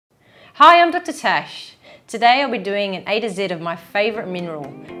Hi, I'm Dr. Tash. Today I'll be doing an A to Z of my favourite mineral,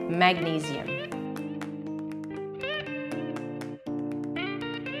 magnesium.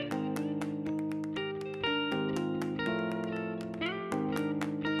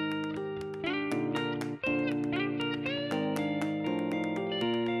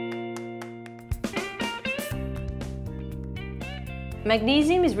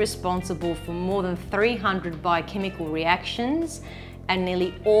 Magnesium is responsible for more than 300 biochemical reactions and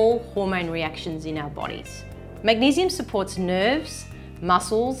nearly all hormone reactions in our bodies. Magnesium supports nerves,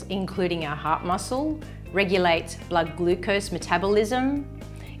 muscles, including our heart muscle, regulates blood glucose metabolism.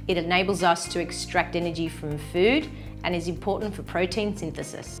 It enables us to extract energy from food and is important for protein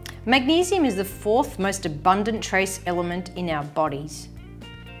synthesis. Magnesium is the fourth most abundant trace element in our bodies.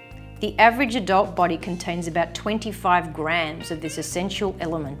 The average adult body contains about 25 grams of this essential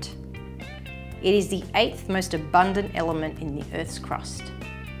element. It is the 8th most abundant element in the Earth's crust.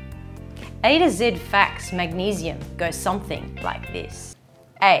 A to Z facts magnesium go something like this.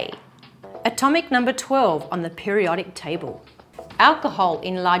 A. Atomic number 12 on the periodic table. Alcohol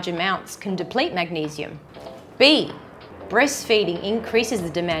in large amounts can deplete magnesium. B. Breastfeeding increases the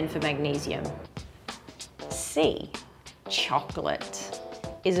demand for magnesium. C. Chocolate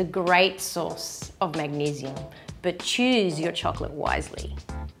is a great source of magnesium, but choose your chocolate wisely.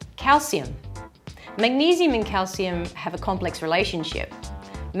 Calcium. Magnesium and calcium have a complex relationship.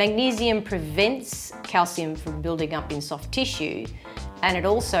 Magnesium prevents calcium from building up in soft tissue, and it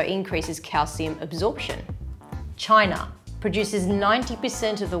also increases calcium absorption. China produces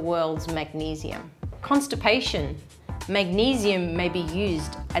 90% of the world's magnesium. Constipation. Magnesium may be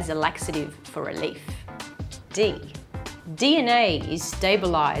used as a laxative for relief. D. DNA is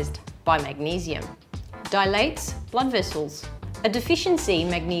stabilized by magnesium. Dilates blood vessels. A deficiency in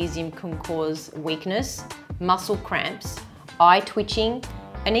magnesium can cause weakness, muscle cramps, eye twitching,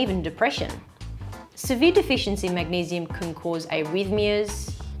 and even depression. Severe deficiency in magnesium can cause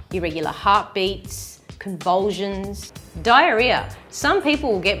arrhythmias, irregular heartbeats, convulsions, diarrhea. Some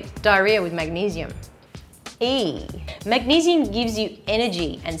people will get diarrhea with magnesium. E. Magnesium gives you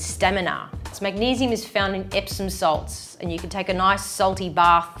energy and stamina. Magnesium is found in Epsom salts, and you can take a nice salty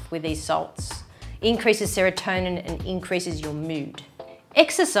bath with these salts. Increases serotonin and increases your mood.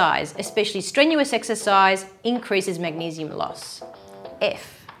 Exercise, especially strenuous exercise, increases magnesium loss.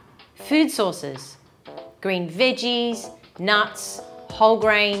 F. Food sources. Green veggies, nuts, whole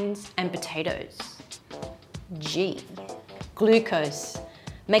grains, and potatoes. G. Glucose.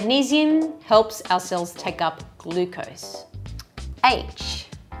 Magnesium helps our cells take up glucose. H.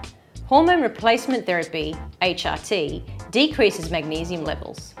 Hormone replacement therapy, HRT, decreases magnesium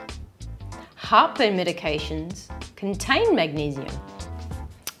levels. Heartburn medications contain magnesium.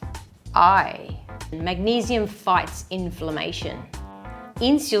 I. Magnesium fights inflammation.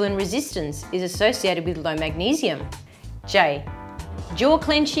 Insulin resistance is associated with low magnesium. J. Jaw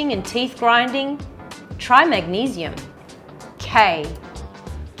clenching and teeth grinding, try magnesium. K.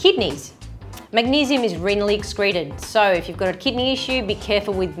 Kidneys. Magnesium is renally excreted, so if you've got a kidney issue, be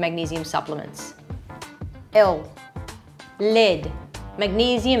careful with magnesium supplements. L. Lead.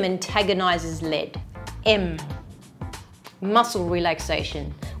 Magnesium antagonizes lead. M. Muscle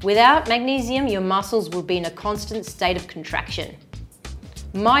relaxation. Without magnesium, your muscles will be in a constant state of contraction.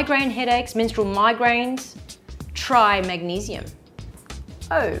 Migraine headaches, menstrual migraines, try magnesium.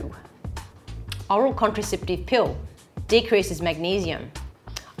 O. Oral contraceptive pill decreases magnesium.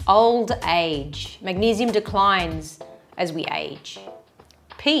 Old age. Magnesium declines as we age.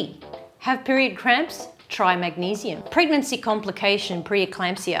 P. Have period cramps? Try magnesium. Pregnancy complication,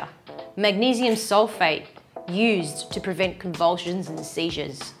 preeclampsia. Magnesium sulfate used to prevent convulsions and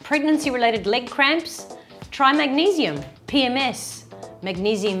seizures. Pregnancy-related leg cramps? Try magnesium. PMS.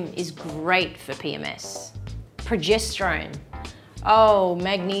 Magnesium is great for PMS. Progesterone. Oh,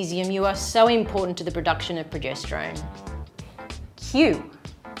 magnesium, you are so important to the production of progesterone. Q.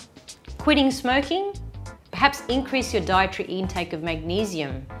 Quitting smoking? Perhaps increase your dietary intake of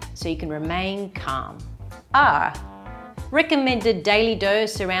magnesium so you can remain calm. R. Recommended daily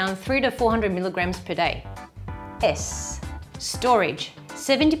dose around 300 to 400 milligrams per day. S. Storage.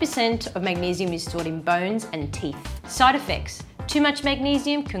 70% of magnesium is stored in bones and teeth. Side effects. Too much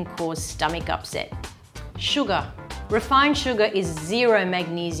magnesium can cause stomach upset. Sugar. Refined sugar is 0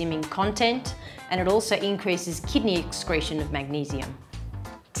 magnesium in content, and it also increases kidney excretion of magnesium.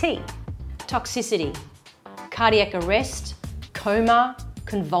 T. Toxicity. Cardiac arrest, coma,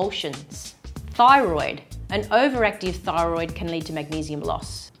 convulsions. Thyroid. An overactive thyroid can lead to magnesium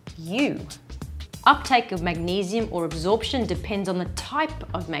loss. U. Uptake of magnesium or absorption depends on the type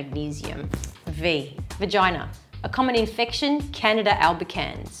of magnesium. V. Vagina. A common infection, Candida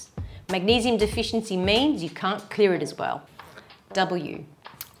albicans. Magnesium deficiency means you can't clear it as well. W,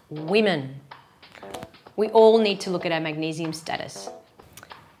 women. We all need to look at our magnesium status.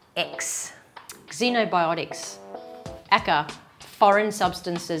 X, xenobiotics. Aka, foreign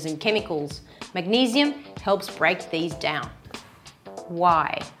substances and chemicals. Magnesium helps break these down.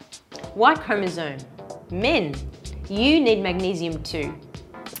 Y, Y chromosome. Men, you need magnesium too.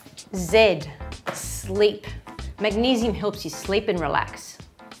 Z, sleep. Magnesium helps you sleep and relax.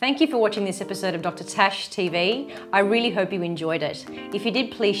 Thank you for watching this episode of Dr. Tash TV. I really hope you enjoyed it. If you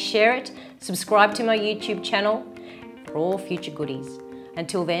did, please share it, subscribe to my YouTube channel for all future goodies.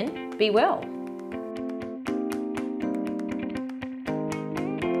 Until then, be well.